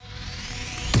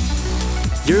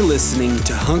You're listening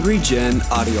to Hungry Gen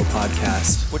audio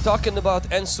podcast. We're talking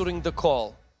about answering the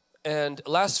call. And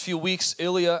last few weeks,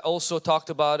 Ilya also talked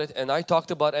about it, and I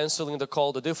talked about answering the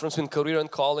call, the difference between career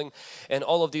and calling, and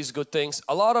all of these good things.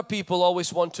 A lot of people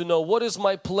always want to know, what is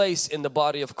my place in the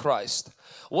body of Christ?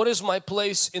 What is my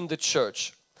place in the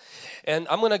church? And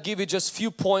I'm going to give you just a few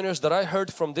pointers that I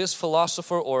heard from this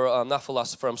philosopher, or not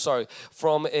philosopher, I'm sorry,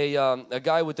 from a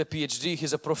guy with a PhD.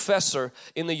 He's a professor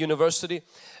in the university,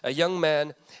 a young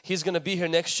man. He's going to be here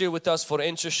next year with us for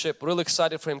internship. Really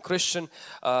excited for him,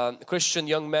 Christian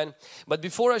young man. But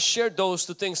before I share those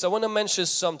two things, I want to mention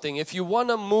something. If you want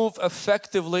to move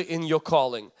effectively in your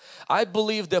calling, I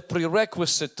believe the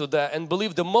prerequisite to that, and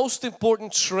believe the most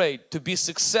important trait to be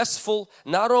successful,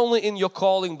 not only in your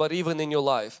calling but even in your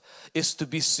life, is to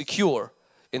be secure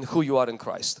in who you are in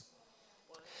Christ.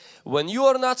 When you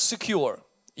are not secure,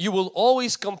 you will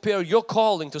always compare your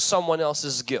calling to someone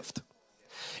else's gift.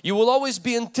 You will always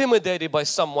be intimidated by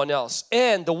someone else.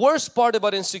 And the worst part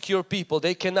about insecure people,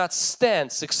 they cannot stand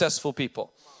successful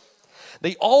people.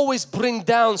 They always bring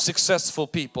down successful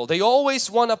people. They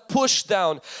always want to push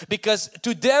down, because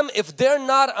to them, if they're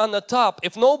not on the top,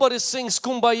 if nobody sings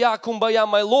Kumbaya, Kumbaya,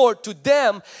 my Lord, to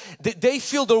them, they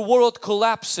feel their world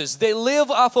collapses. They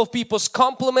live off of people's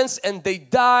compliments and they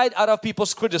died out of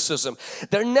people's criticism.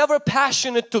 They're never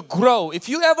passionate to grow. If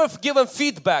you ever give them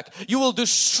feedback, you will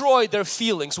destroy their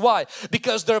feelings. Why?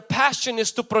 Because their passion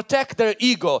is to protect their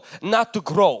ego, not to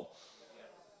grow.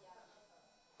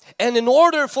 And in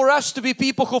order for us to be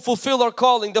people who fulfill our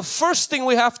calling, the first thing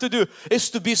we have to do is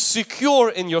to be secure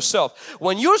in yourself.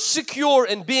 When you're secure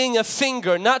in being a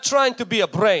finger, not trying to be a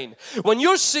brain, when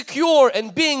you're secure in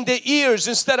being the ears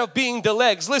instead of being the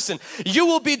legs, listen, you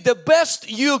will be the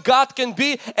best you God can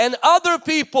be, and other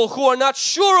people who are not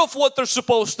sure of what they're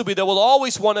supposed to be, they will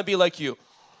always want to be like you.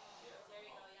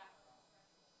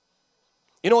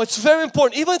 You know, it's very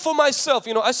important, even for myself.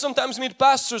 You know, I sometimes meet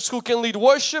pastors who can lead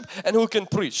worship and who can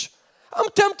preach. I'm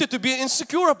tempted to be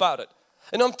insecure about it.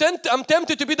 And I'm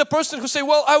tempted to be the person who say,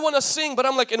 well, I want to sing, but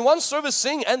I'm like, in one service,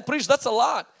 sing and preach, that's a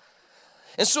lot.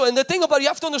 And the thing about it, you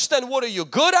have to understand what are you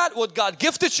good at, what God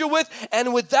gifted you with,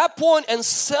 and with that point, and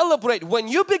celebrate. When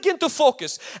you begin to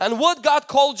focus on what God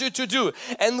called you to do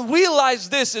and realize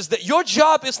this is that your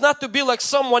job is not to be like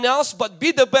someone else, but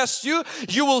be the best you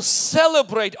will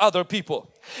celebrate other people.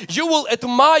 You will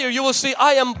admire, you will say,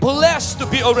 I am blessed to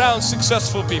be around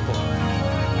successful people.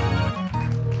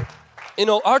 You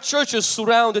know, our church is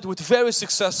surrounded with very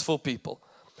successful people.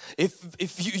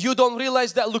 If you don't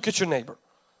realize that, look at your neighbor.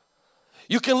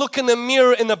 You can look in the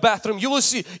mirror in the bathroom. You will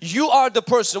see you are the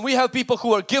person. We have people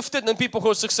who are gifted and people who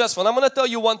are successful. And I'm going to tell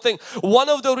you one thing. One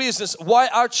of the reasons why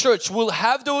our church will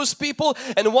have those people,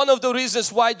 and one of the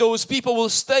reasons why those people will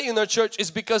stay in our church, is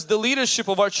because the leadership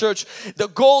of our church, the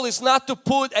goal is not to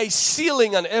put a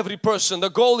ceiling on every person. The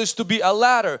goal is to be a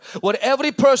ladder where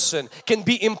every person can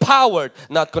be empowered,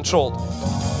 not controlled.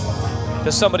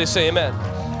 Does somebody say amen?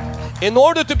 In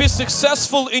order to be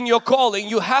successful in your calling,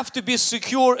 you have to be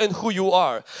secure in who you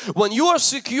are. When you are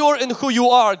secure in who you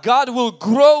are, God will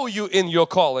grow you in your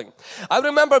calling. I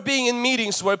remember being in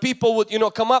meetings where people would,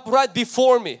 come up right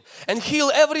before me and heal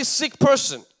every sick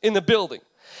person in the building.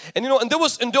 And and there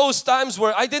was in those times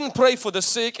where I didn't pray for the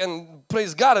sick, and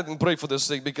praise God I didn't pray for the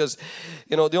sick, because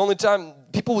the only time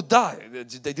people would die,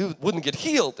 they wouldn't get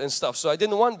healed and stuff. So I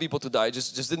didn't want people to die.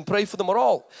 Just didn't pray for them at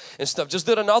all and stuff. Just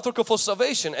did an altar call for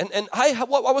salvation. And I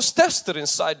was tested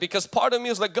inside, because part of me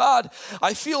was like, God,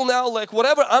 I feel now like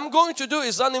whatever I'm going to do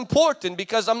is unimportant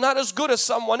because I'm not as good as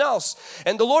someone else.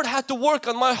 And the Lord had to work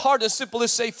on my heart and simply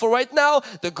say, for right now,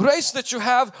 the grace that you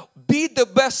have, be the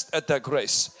best at that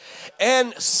grace.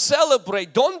 And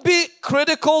celebrate. Don't be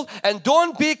critical and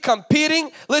don't be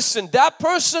competing. Listen, that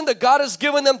person that God has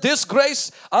given them this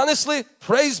grace, honestly,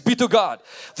 praise be to God.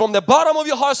 From the bottom of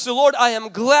your heart, say, Lord, I am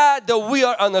glad that we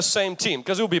are on the same team,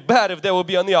 because it would be bad if they would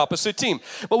be on the opposite team.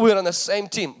 But we're on the same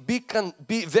team.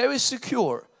 Be very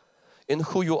secure in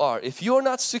who you are. If you're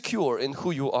not secure in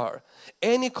who you are,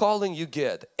 any calling you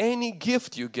get, any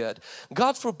gift you get,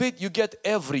 God forbid you get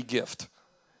every gift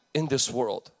in this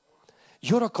world,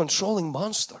 you're a controlling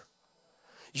monster.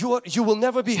 You will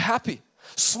never be happy.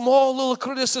 Small little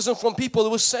criticism from people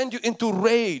will send you into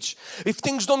rage. If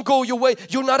things don't go your way,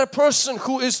 you're not a person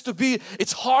who is to be,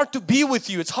 it's hard to be with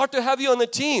you. It's hard to have you on a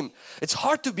team. It's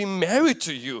hard to be married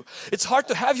to you. It's hard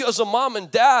to have you as a mom and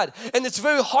dad. And it's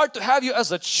very hard to have you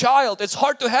as a child. It's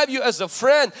hard to have you as a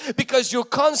friend, because you're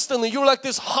like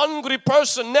this hungry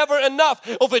person, never enough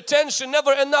of attention,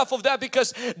 never enough of that,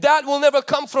 because that will never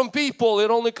come from people.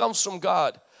 It only comes from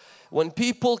God. when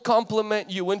people compliment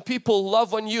you, when people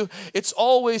love on you, it's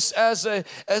always as an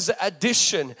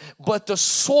addition, but the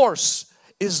source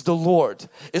is the Lord,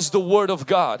 is the Word of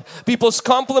God. People's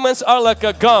compliments are like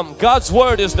a gum. God's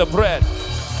Word is the bread.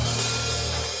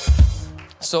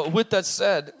 So with that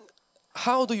said,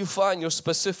 how do you find your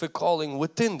specific calling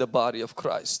within the body of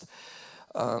Christ?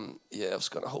 Yeah, I was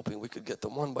kind of hoping we could get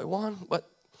them one by one, but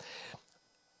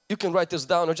you can write this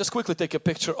down or just quickly take a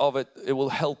picture of it. It will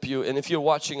help you. And if you're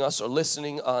watching us or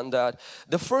listening on that,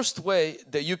 the first way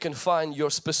that you can find your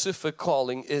specific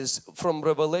calling is from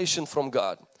revelation from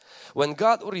God. When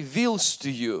God reveals to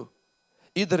you,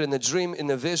 either in a dream, in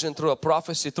a vision, through a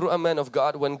prophecy, through a man of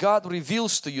God, when God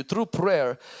reveals to you through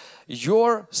prayer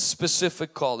your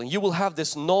specific calling, you will have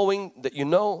this knowing that you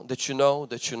know, that you know,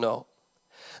 that you know.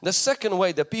 The second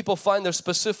way that people find their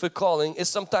specific calling is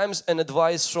sometimes an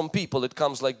advice from people. It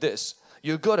comes like this: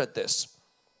 you're good at this,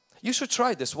 you should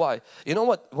try this. Why? You know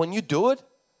what? When you do it,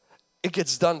 it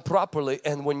gets done properly,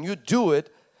 and when you do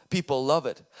it, people love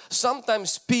it.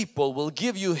 Sometimes people will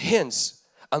give you hints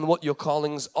on what your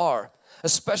callings are,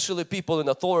 especially people in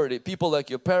authority, people like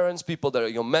your parents, people that are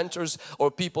your mentors,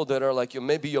 or people that are like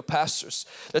maybe your pastors.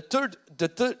 The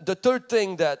third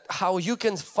thing that how you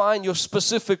can find your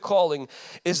specific calling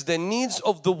is the needs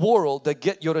of the world that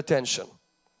get your attention.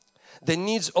 The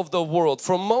needs of the world.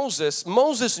 For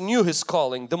Moses knew his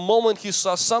calling the moment he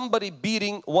saw somebody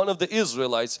beating one of the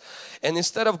Israelites, and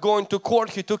instead of going to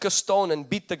court, he took a stone and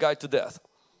beat the guy to death.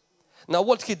 Now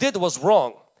what he did was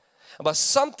wrong, but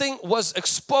something was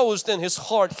exposed in his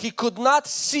heart. He could not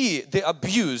see the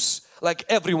abuse like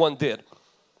everyone did.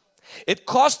 It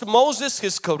cost Moses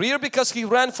his career because he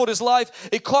ran for his life.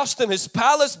 It cost him his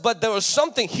palace, but there was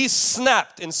something, he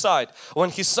snapped inside when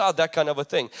he saw that kind of a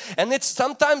thing. And it's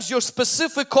sometimes your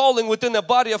specific calling within the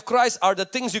body of Christ are the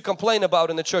things you complain about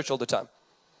in the church all the time.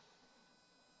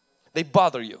 They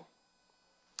bother you.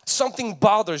 Something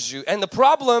bothers you, and the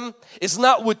problem is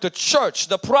not with the church.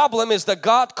 The problem is that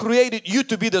God created you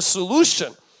to be the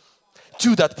solution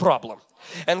to that problem.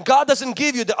 And God doesn't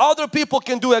give you, the other people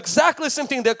can do exactly the same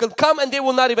thing. They can come and they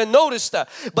will not even notice that.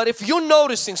 But if you're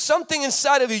noticing something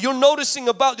inside of you, you're noticing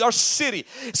about your city,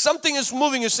 something is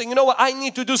moving, you're saying, you know what, I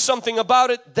need to do something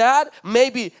about it. That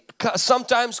maybe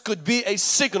sometimes could be a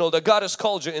signal that God has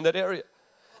called you in that area.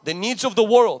 The needs of the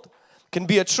world can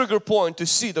be a trigger point to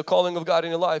see the calling of God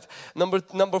in your life.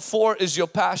 Number 4 is your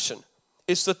passion.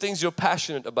 It's the things you're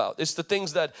passionate about. It's the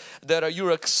things that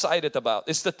you're excited about.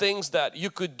 It's the things that you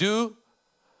could do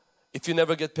if you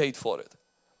never get paid for it.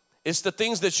 It's the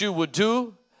things that you would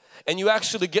do and you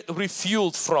actually get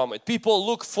refueled from it. People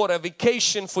look for a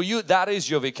vacation for you. That is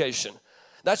your vacation.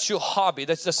 That's your hobby.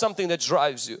 That's just something that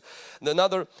drives you.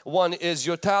 Another one is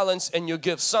your talents and your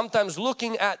gifts. Sometimes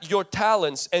looking at your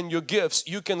talents and your gifts,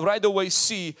 you can right away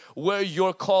see where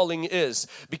your calling is,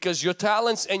 because your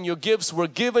talents and your gifts were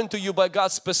given to you by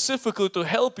God specifically to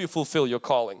help you fulfill your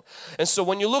calling. And so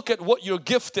when you look at what you're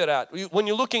gifted at, when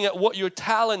you're looking at what you're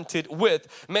talented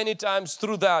with, many times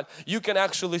through that you can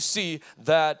actually see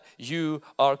that you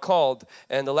are called.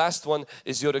 And the last one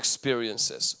is your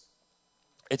experiences.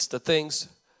 It's the things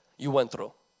you went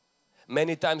through.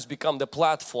 Many times become the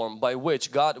platform by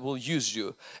which God will use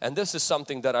you. And this is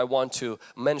something that I want to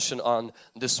mention on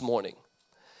this morning.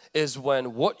 Is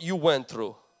when what you went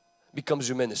through becomes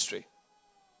your ministry.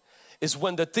 Is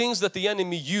when the things that the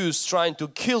enemy used trying to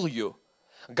kill you,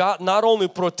 God not only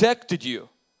protected you,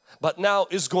 but now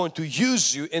is going to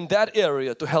use you in that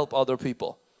area to help other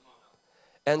people.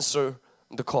 Answer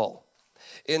the call.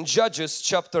 In Judges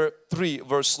chapter 3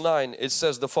 verse 9, it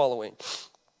says the following: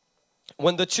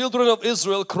 when the children of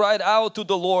Israel cried out to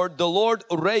the Lord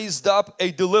raised up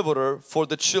a deliverer for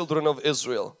the children of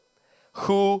Israel,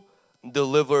 who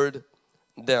delivered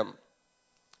them.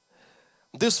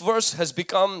 This verse has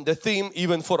become the theme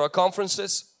even for our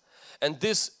conferences, and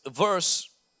this verse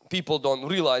people don't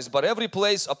realize, but every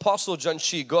place Apostle John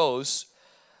Chi goes,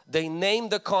 they name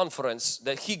the conference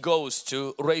that he goes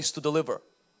to Raised to Deliver.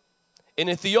 In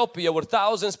Ethiopia, where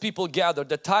thousands of people gathered,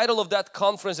 the title of that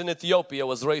conference in Ethiopia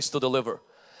was Raised to Deliver.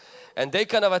 And they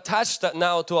kind of attached that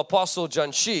now to Apostle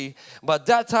John Chi, but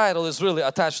that title is really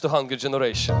attached to Hungry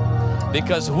Generation,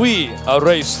 because we are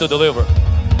raised to deliver.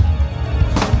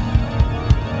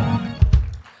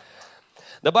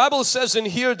 The Bible says in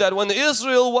here that when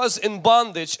Israel was in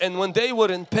bondage and when they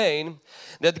were in pain,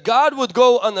 that God would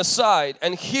go on the side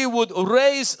and He would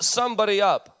raise somebody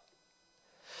up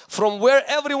from where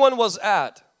everyone was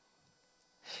at.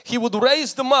 He would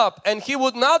raise them up, and He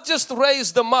would not just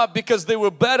raise them up because they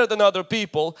were better than other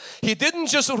people. He didn't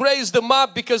just raise them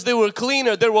up because they were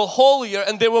cleaner, they were holier,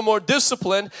 and they were more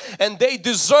disciplined, and they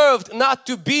deserved not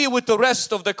to be with the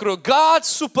rest of the crew. God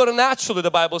supernaturally,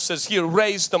 the Bible says here,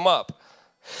 raised them up.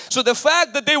 So the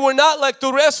fact that they were not like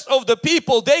the rest of the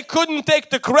people, they couldn't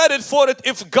take the credit for it.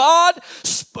 If God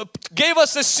gave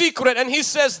us a secret and He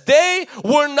says they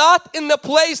were not in the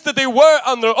place that they were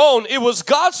on their own, it was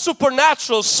God's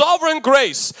supernatural sovereign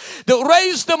grace that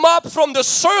raised them up from the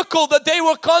circle that they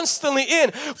were constantly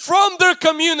in, from their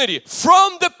community,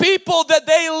 from the people that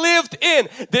they lived in.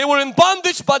 They were in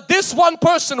bondage, but this one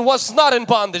person was not in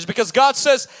bondage because God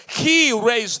says He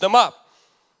raised them up.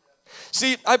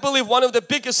 See, I believe one of the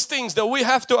biggest things that we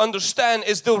have to understand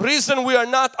is the reason we are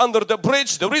not under the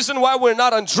bridge, the reason why we're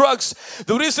not on drugs,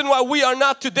 the reason why we are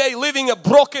not today living a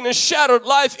broken and shattered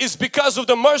life is because of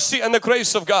the mercy and the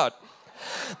grace of God.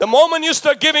 The moment you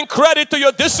start giving credit to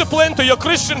your discipline, to your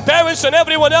Christian parents and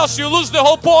everyone else, you lose the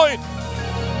whole point.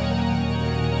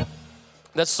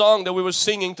 That song that we were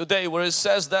singing today where it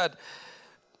says that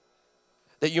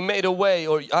you made a way,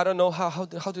 or I don't know how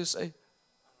do you say?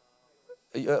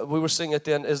 We were singing at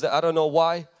the end, is that I don't know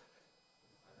why.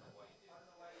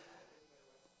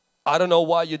 I don't know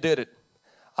why you did it.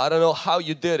 I don't know how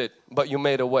you did it, but you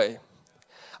made a way.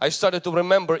 I started to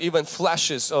remember even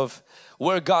flashes of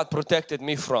where God protected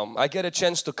me from. I get a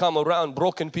chance to come around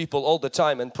broken people all the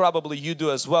time, and probably you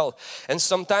do as well. And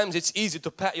sometimes it's easy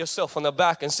to pat yourself on the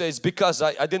back and say it's because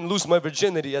I didn't lose my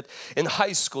virginity in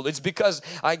high school. It's because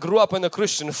I grew up in a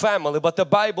Christian family. But the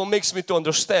Bible makes me to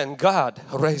understand God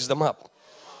raised them up.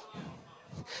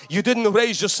 You didn't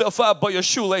raise yourself up by your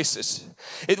shoelaces.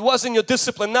 It wasn't your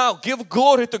discipline. Now give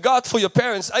glory to God for your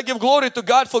parents. I give glory to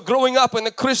God for growing up in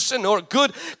a Christian or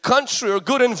good country or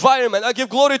good environment. I give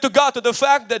glory to God to the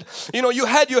fact that you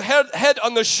had your head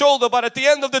on the shoulder, but at the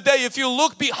end of the day, if you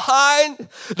look behind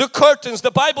the curtains,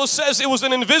 the Bible says it was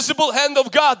an invisible hand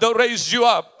of God that raised you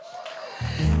up.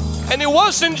 And it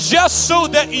wasn't just so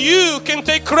that you can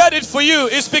take credit for you.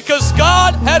 It's because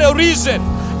God had a reason.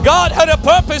 God had a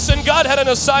purpose and God had an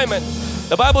assignment.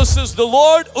 The Bible says the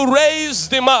Lord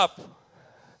raised him up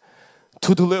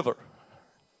to deliver.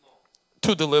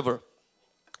 To deliver.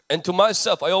 And to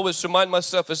myself, I always remind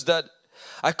myself is that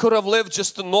I could have lived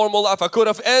just a normal life. I could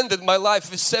have ended my life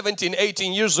 17,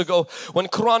 18 years ago when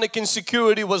chronic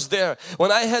insecurity was there.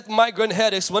 When I had migraine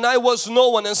headaches. When I was no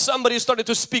one and somebody started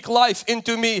to speak life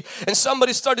into me. And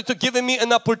somebody started to give me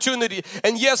an opportunity.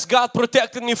 And yes, God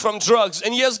protected me from drugs.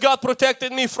 And yes, God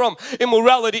protected me from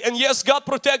immorality. And yes, God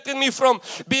protected me from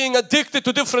being addicted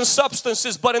to different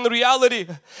substances. But in reality,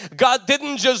 God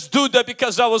didn't just do that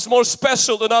because I was more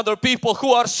special than other people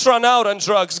who are strung out on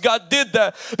drugs. God did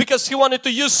that because He wanted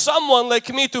to use someone like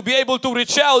me to be able to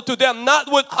reach out to them, not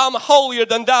with I'm holier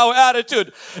than thou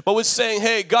attitude, but with saying,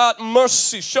 hey, God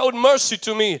showed mercy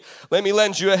to me. Let me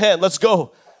lend you a hand. Let's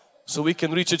go. So we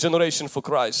can reach a generation for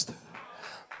Christ.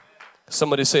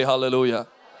 Somebody say hallelujah.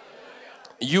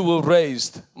 You were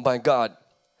raised by God.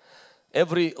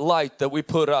 Every light that we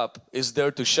put up is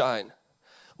there to shine.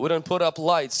 We don't put up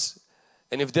lights,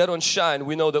 and if they don't shine,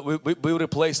 we know that we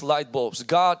replace light bulbs.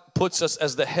 God puts us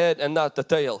as the head and not the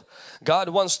tail. God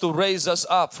wants to raise us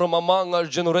up from among our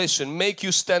generation, make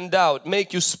you stand out,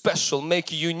 make you special,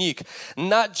 make you unique.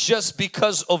 Not just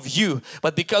because of you,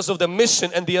 but because of the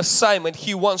mission and the assignment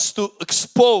He wants to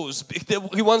expose.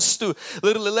 He wants to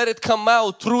literally let it come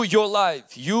out through your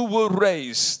life. You were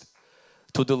raised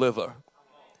to deliver.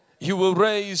 You were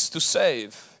raised to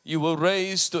save. You were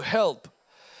raised to help.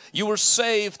 You were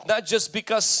saved not just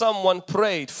because someone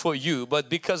prayed for you, but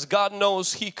because God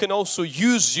knows He can also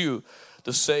use you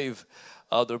to save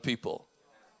other people.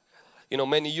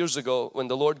 Many years ago when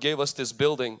the Lord gave us this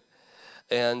building,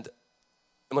 and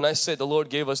when I say the Lord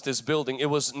gave us this building, it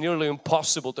was nearly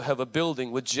impossible to have a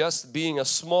building with just being a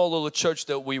small little church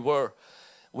that we were.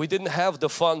 We didn't have the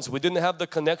funds, we didn't have the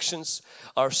connections.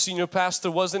 Our senior pastor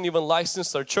wasn't even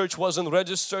licensed, our church wasn't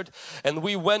registered, and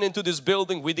we went into this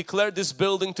building. We declared this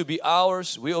building to be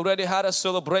ours. We already had a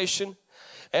celebration,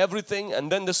 everything,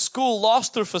 and then the school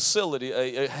lost their facility,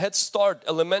 a Head Start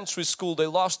elementary school. They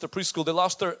lost their preschool, they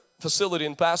lost their facility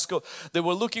in Pasco. They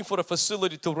were looking for a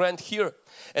facility to rent here,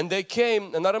 and they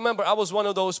came, and I remember I was one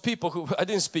of those people who, I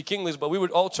didn't speak English, but we were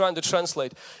all trying to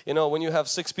translate. When you have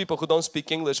 6 people who don't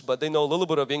speak English but they know a little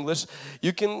bit of English,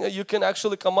 you can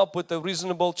actually come up with a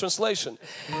reasonable translation.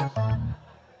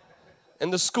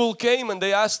 And the school came and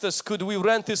they asked us, could we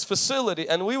rent this facility?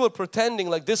 And we were pretending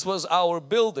like this was our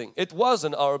building. It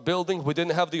wasn't our building. We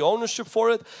didn't have the ownership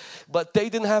for it, but they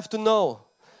didn't have to know.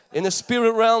 In the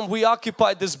spirit realm, we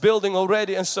occupied this building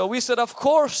already, and so we said, of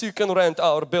course you can rent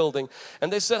our building.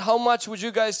 And they said, how much would you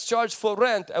guys charge for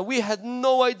rent? And we had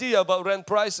no idea about rent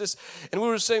prices, and we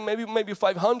were saying maybe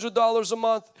 $500 a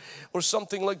month or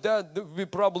something like that. That would be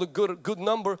probably a good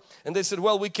number. And they said,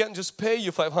 well, we can't just pay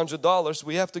you $500.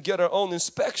 We have to get our own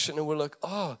inspection. And we're like,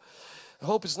 oh, I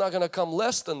hope it's not going to come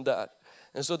less than that.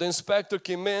 And so the inspector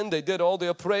came in, they did all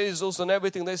the appraisals and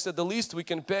everything. They said, the least we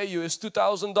can pay you is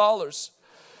 $2,000.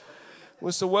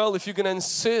 We said, well, if you're going to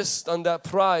insist on that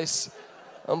price,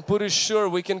 I'm pretty sure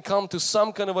we can come to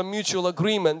some kind of a mutual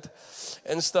agreement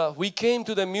and stuff. We came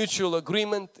to the mutual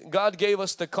agreement. God gave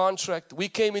us the contract. We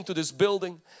came into this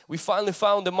building. We finally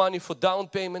found the money for down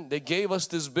payment. They gave us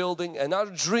this building, and our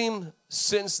dream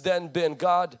since then been,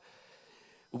 God,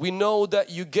 we know that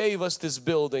you gave us this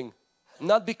building.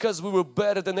 Not because we were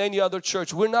better than any other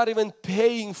church. We're not even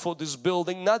paying for this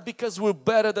building. Not because we're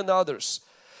better than others.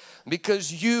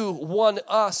 Because you want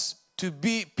us to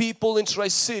be people in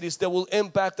Tri-Cities that will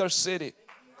impact our city.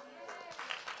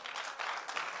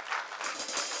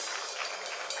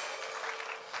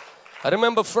 I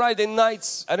remember Friday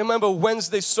nights, I remember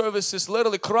Wednesday services,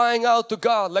 literally crying out to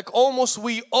God, like almost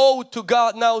we owe to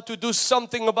God now to do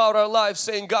something about our lives,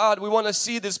 saying, God, we want to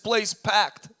see this place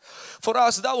packed. For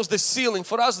us, that was the ceiling.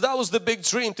 For us, that was the big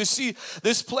dream, to see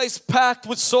this place packed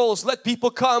with souls. Let people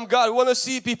come, God. We want to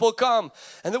see people come.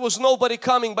 And there was nobody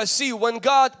coming. But see, when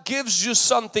God gives you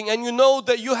something and you know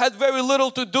that you had very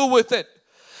little to do with it,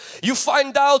 you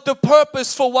find out the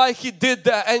purpose for why He did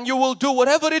that, and you will do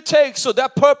whatever it takes so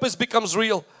that purpose becomes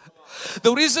real.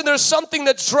 The reason there's something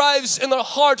that drives in our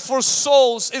heart for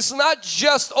souls is not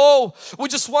just, oh, we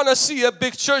just want to see a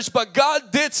big church, but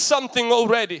God did something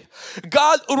already.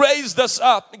 God raised us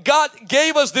up. God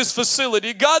gave us this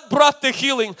facility. God brought the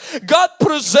healing. God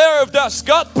preserved us.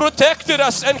 God protected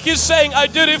us, and He's saying, I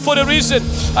did it for the reason.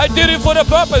 I did it for the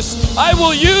purpose. I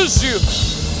will use you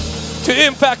to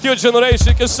impact your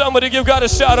generation. Can somebody give God a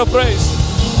shout of praise?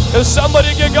 Can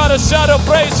somebody give God a shout of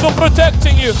praise for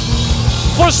protecting you,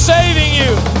 for saving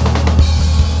you,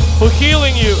 for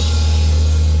healing you?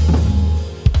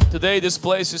 Today this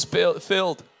place is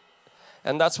filled,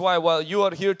 and that's why while you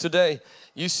are here today,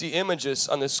 you see images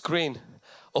on the screen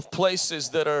of places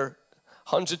that are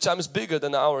 100 times bigger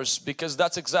than ours, because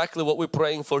that's exactly what we're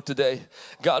praying for today.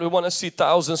 God, we want to see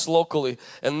thousands locally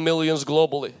and millions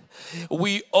globally.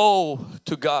 We owe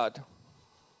to God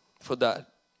for that.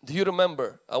 Do you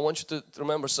remember? I want you to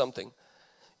remember something.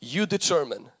 You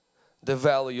determine the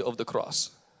value of the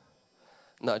cross,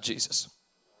 not Jesus.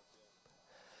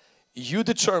 You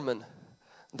determine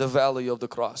the value of the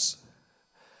cross.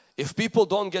 If people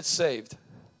don't get saved,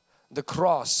 the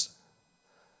cross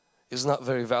is not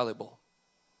very valuable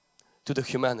to the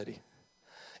humanity.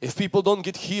 If people don't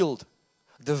get healed,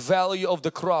 the value of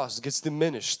the cross gets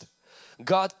diminished.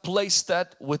 God placed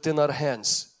that within our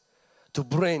hands to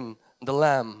bring the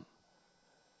Lamb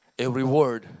a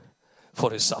reward for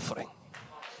His suffering.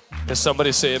 Can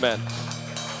somebody say amen?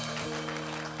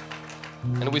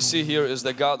 And we see here is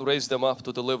that God raised them up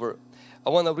to deliver. I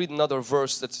want to read another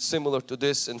verse that's similar to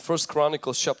this in 1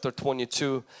 Chronicles chapter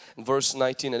 22 verse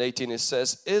 19 and 18. It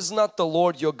says, is not the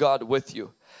Lord your God with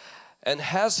you? And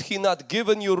has He not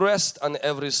given you rest on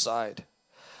every side?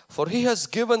 For He has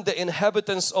given the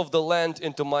inhabitants of the land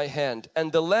into my hand,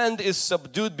 and the land is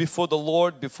subdued before the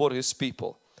Lord, before His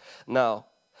people. Now,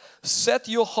 set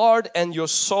your heart and your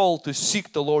soul to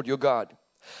seek the Lord your God.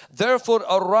 Therefore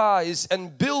arise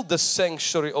and build the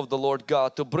sanctuary of the Lord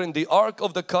God, to bring the ark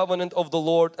of the covenant of the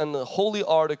Lord and the holy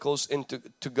articles into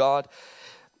God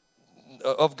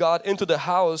into the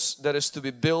house that is to be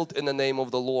built in the name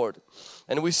of the Lord.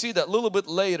 And we see that a little bit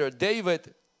later,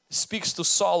 David speaks to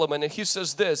Solomon and he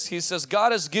says this. He says,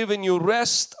 God has given you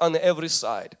rest on every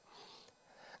side.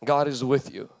 God is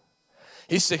with you.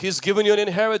 He said He's given you an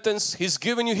inheritance. He's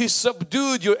given you, He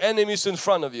subdued your enemies in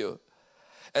front of you.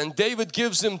 And David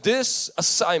gives him this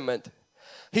assignment.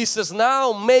 He says,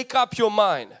 now make up your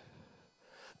mind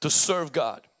to serve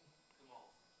God.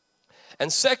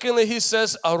 And secondly, he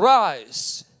says,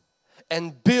 arise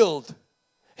and build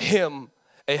Him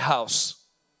a house.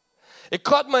 It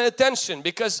caught my attention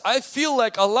because I feel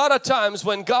like a lot of times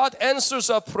when God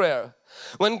answers our prayer,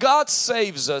 when God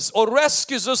saves us or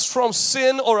rescues us from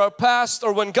sin or our past,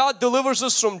 or when God delivers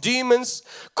us from demons,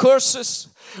 curses,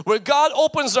 where God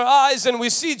opens our eyes and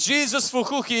we see Jesus for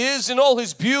who He is in all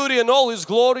His beauty and all His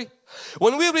glory,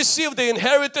 when we receive the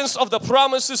inheritance of the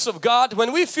promises of God,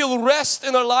 when we feel rest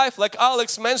in our life, like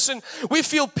Alex mentioned, we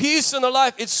feel peace in our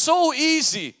life. It's so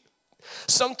easy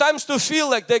sometimes to feel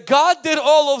like that God did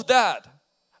all of that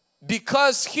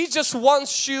because He just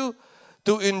wants you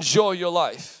to enjoy your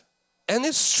life. And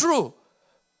it's true.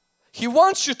 He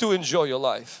wants you to enjoy your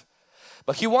life.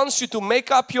 But He wants you to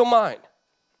make up your mind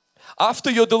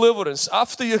after your deliverance,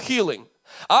 after your healing,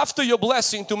 after your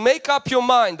blessing, to make up your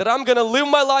mind that I'm going to live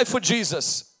my life for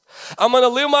Jesus. I'm going to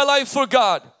live my life for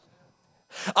God.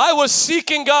 I was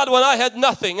seeking God when I had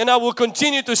nothing, and I will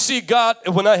continue to seek God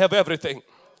when I have everything.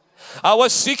 I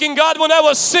was seeking God when I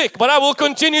was sick, but I will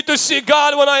continue to seek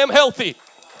God when I am healthy.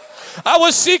 I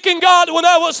was seeking God when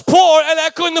I was poor and I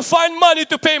couldn't find money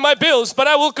to pay my bills, but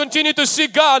I will continue to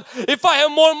seek God if I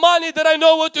have more money that I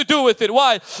know what to do with it.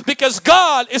 Why? Because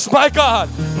God is my God,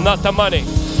 not the money.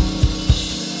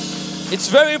 It's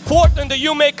very important that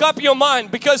you make up your mind,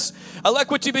 because I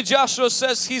like what TB Joshua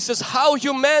says. He says, how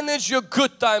you manage your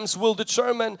good times will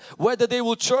determine whether they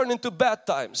will turn into bad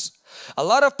times. A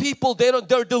lot of people,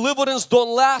 their deliverance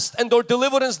don't last, and their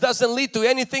deliverance doesn't lead to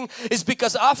anything. Is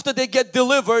because after they get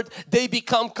delivered, they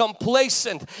become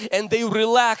complacent and they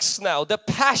relax now. The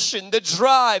passion, the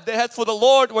drive they had for the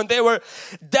Lord when they were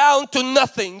down to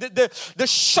nothing, the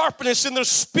sharpness in their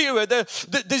spirit,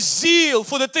 the zeal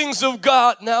for the things of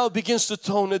God now begins to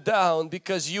tone it down,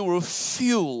 because you were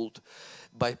fueled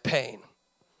by pain.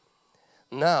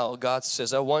 Now God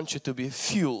says, I want you to be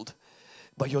fueled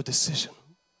by your decision.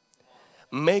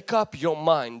 Make up your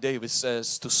mind, David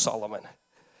says to Solomon,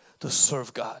 to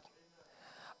serve God.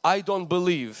 I don't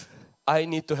believe I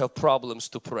need to have problems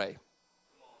to pray.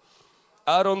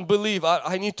 I don't believe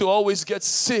I need to always get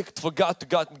sick for God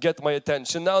to get my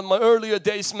attention. Now in my earlier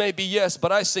days maybe yes,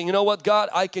 but I say, you know what, God,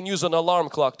 I can use an alarm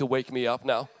clock to wake me up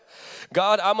now.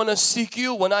 God, I'm going to seek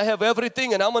you when I have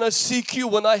everything, and I'm going to seek you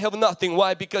when I have nothing.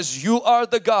 Why? Because you are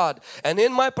the God. And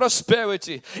in my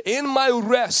prosperity, in my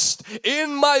rest,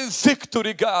 in my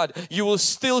victory, God, you will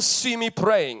still see me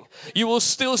praying. You will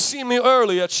still see me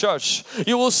early at church.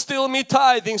 You will still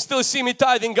see me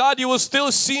tithing. God, you will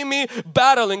still see me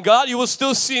battling. God, you will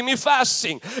still see me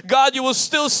fasting. God, you will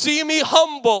still see me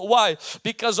humble. Why?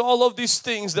 Because all of these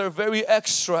things, they're very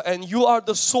extra, and you are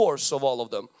the source of all of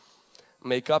them.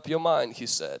 Make up your mind, he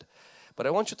said. But I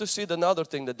want you to see another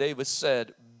thing that David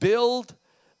said. Build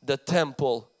the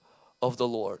temple of the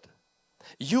Lord.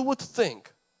 You would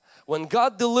think when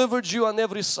God delivered you on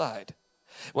every side,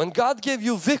 when God gave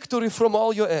you victory from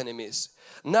all your enemies,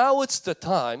 now it's the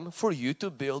time for you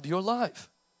to build your life.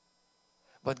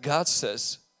 But God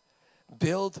says,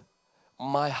 build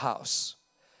my house,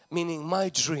 meaning my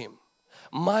dream,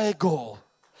 my goal.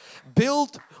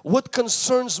 Build what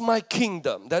concerns my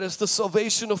kingdom. That is the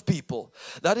salvation of people.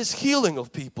 That is healing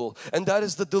of people. And that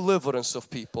is the deliverance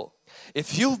of people.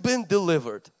 If you've been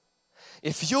delivered,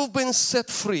 if you've been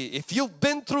set free, if you've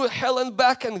been through hell and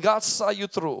back and God saw you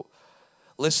through,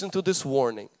 listen to this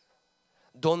warning.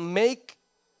 Don't make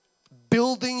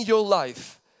building your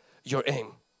life your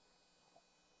aim.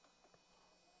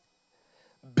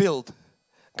 Build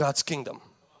God's kingdom.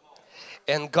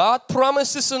 And God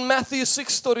promises in Matthew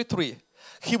 6:33,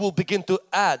 He will begin to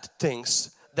add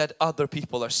things that other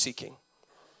people are seeking.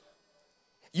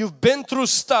 You've been through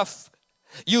stuff.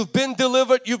 You've been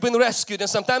delivered. You've been rescued. And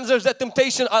sometimes there's that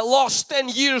temptation. I lost 10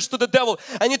 years to the devil.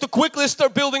 I need to quickly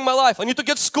start building my life. I need to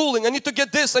get schooling. I need to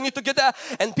get this. I need to get that.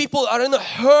 And people are in a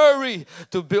hurry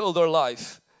to build their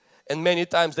life. And many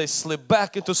times they slip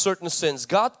back into certain sins.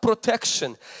 God's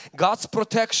protection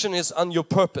is on your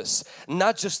purpose,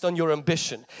 not just on your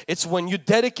ambition. It's when you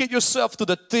dedicate yourself to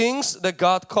the things that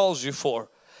God calls you for.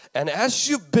 And as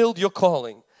you build your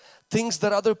calling, things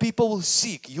that other people will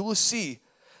seek, you will see,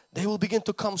 they will begin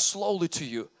to come slowly to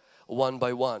you, one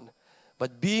by one.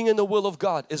 But being in the will of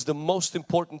God is the most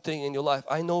important thing in your life.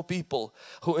 I know people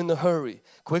who in a hurry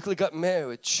quickly got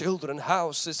married, children,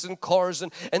 houses and cars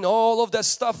and all of that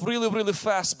stuff really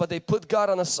fast, but they put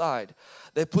God on the side.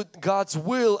 They put God's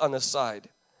will on the side.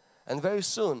 And very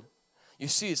soon, you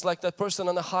see, it's like that person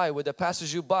on the highway that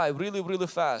passes you by really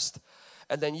fast.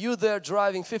 And then you there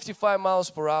driving 55 miles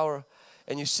per hour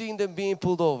and you're seeing them being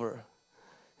pulled over.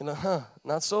 You know,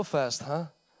 not so fast, huh?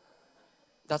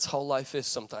 That's how life is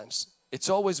sometimes. It's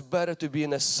always better to be in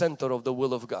the center of the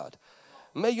will of God.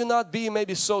 May you not be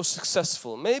maybe so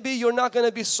successful. Maybe you're not going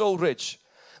to be so rich.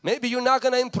 Maybe you're not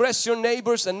going to impress your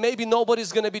neighbors, and maybe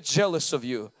nobody's going to be jealous of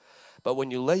you. But when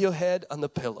you lay your head on the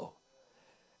pillow,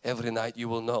 every night you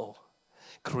will know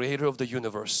Creator of the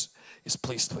universe is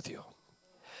pleased with you.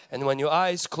 And when your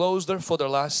eyes close there for the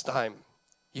last time,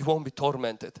 you won't be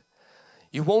tormented.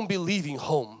 You won't be leaving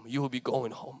home. You will be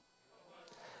going home.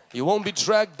 You won't be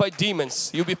dragged by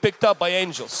demons. You'll be picked up by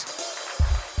angels.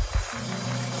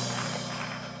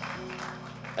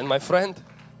 And my friend,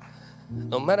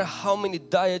 no matter how many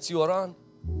diets you are on,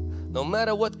 no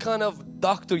matter what kind of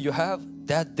doctor you have,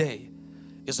 that day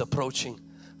is approaching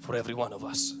for every one of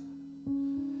us.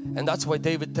 And that's why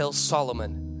David tells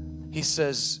Solomon, he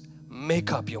says,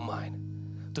 make up your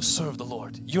mind to serve the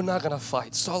Lord. You're not gonna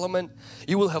fight. Solomon,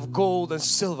 you will have gold and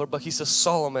silver, but he says,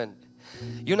 Solomon,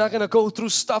 you're not gonna go through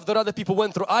stuff that other people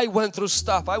went through. I went through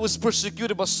stuff. I was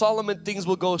persecuted, but Solomon, things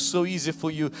will go so easy for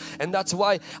you. And that's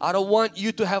why I don't want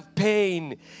you to have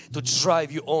pain to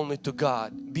drive you only to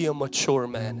God. Be a mature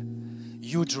man.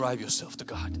 You drive yourself to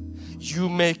God. You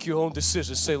make your own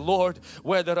decisions. Say, Lord,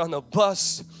 whether on a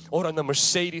bus or on a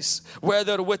Mercedes,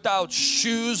 whether without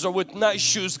shoes or with nice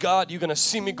shoes, God, you're gonna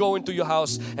see me go into your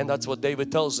house. And that's what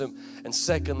David tells him. And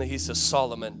secondly, he says,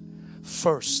 Solomon,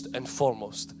 first and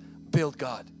foremost, build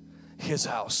God His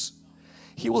house.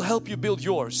 He will help you build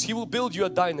yours. He will build you a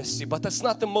dynasty, but that's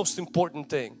not the most important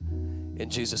thing. In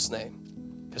Jesus'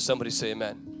 name. Can somebody say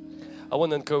amen? I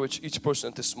want to encourage each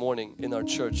person this morning in our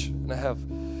church, and I have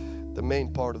the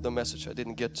main part of the message I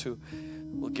didn't get to.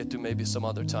 We'll get to maybe some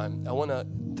other time. I want to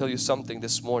tell you something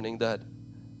this morning that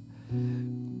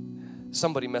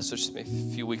somebody messaged me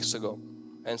a few weeks ago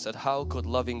and said, how could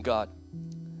loving God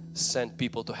send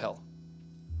people to hell?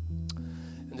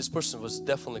 And this person was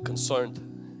definitely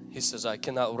concerned. He says, I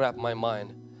cannot wrap my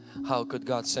mind. How could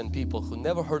God send people who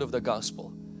never heard of the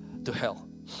gospel to hell?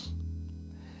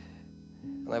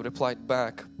 And I replied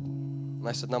back and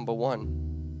I said, number one,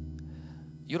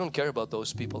 you don't care about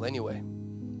those people anyway.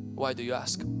 Why do you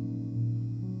ask?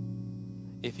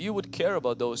 If you would care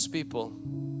about those people,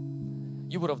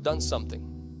 you would have done something.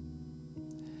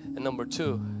 And number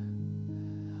two,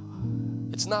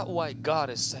 it's not why God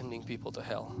is sending people to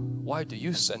hell. Why do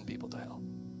you send people to hell?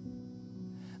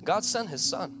 God sent His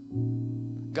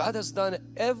Son. God has done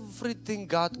everything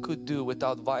God could do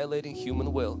without violating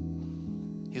human will.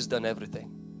 He's done everything.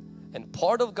 And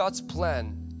part of God's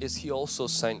plan is He also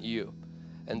sent you.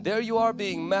 And there you are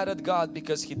being mad at God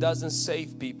because He doesn't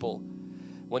save people,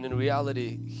 when in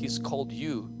reality He's called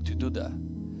you to do that.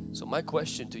 So my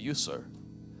question to you, sir,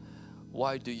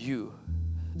 why do you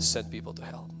send people to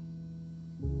hell?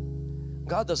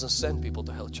 God doesn't send people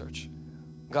to hell, church.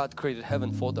 God created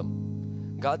heaven for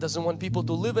them. God doesn't want people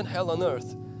to live in hell on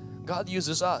earth. God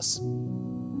uses us.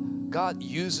 God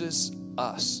uses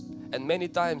us. And many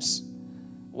times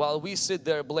while we sit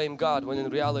there blame God, when in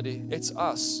reality it's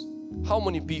us. How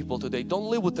many people today don't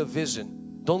live with a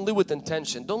vision, don't live with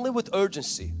intention, don't live with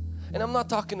urgency? And I'm not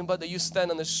talking about that you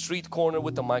stand on the street corner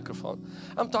with a microphone.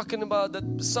 I'm talking about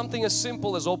that something as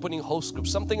simple as opening host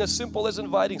groups, something as simple as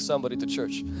inviting somebody to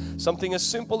church, something as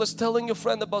simple as telling your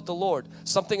friend about the Lord,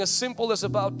 something as simple as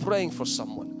about praying for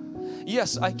someone.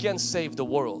 Yes, I can't save the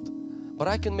world, but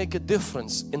I can make a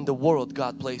difference in the world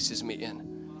God places me in.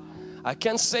 I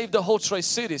can't save the whole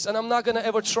Tri-Cities, and I'm not going to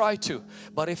ever try to,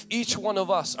 but if each one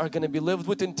of us are going to be lived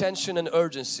with intention and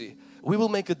urgency, we will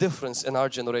make a difference in our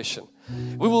generation.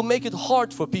 We will make it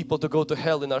hard for people to go to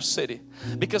hell in our city,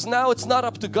 because now it's not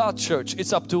up to God, church,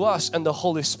 it's up to us, and the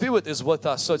Holy Spirit is with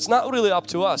us. So it's not really up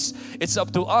to us, it's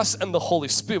up to us and the Holy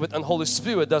Spirit, and Holy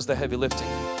Spirit does the heavy lifting.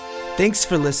 Thanks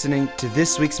for listening to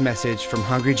this week's message from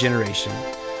Hungry Generation.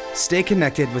 Stay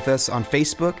connected with us on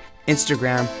Facebook,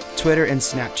 Instagram, Twitter, and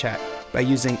Snapchat by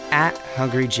using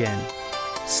 @HungryGen.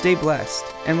 Stay blessed,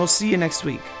 and we'll see you next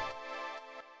week.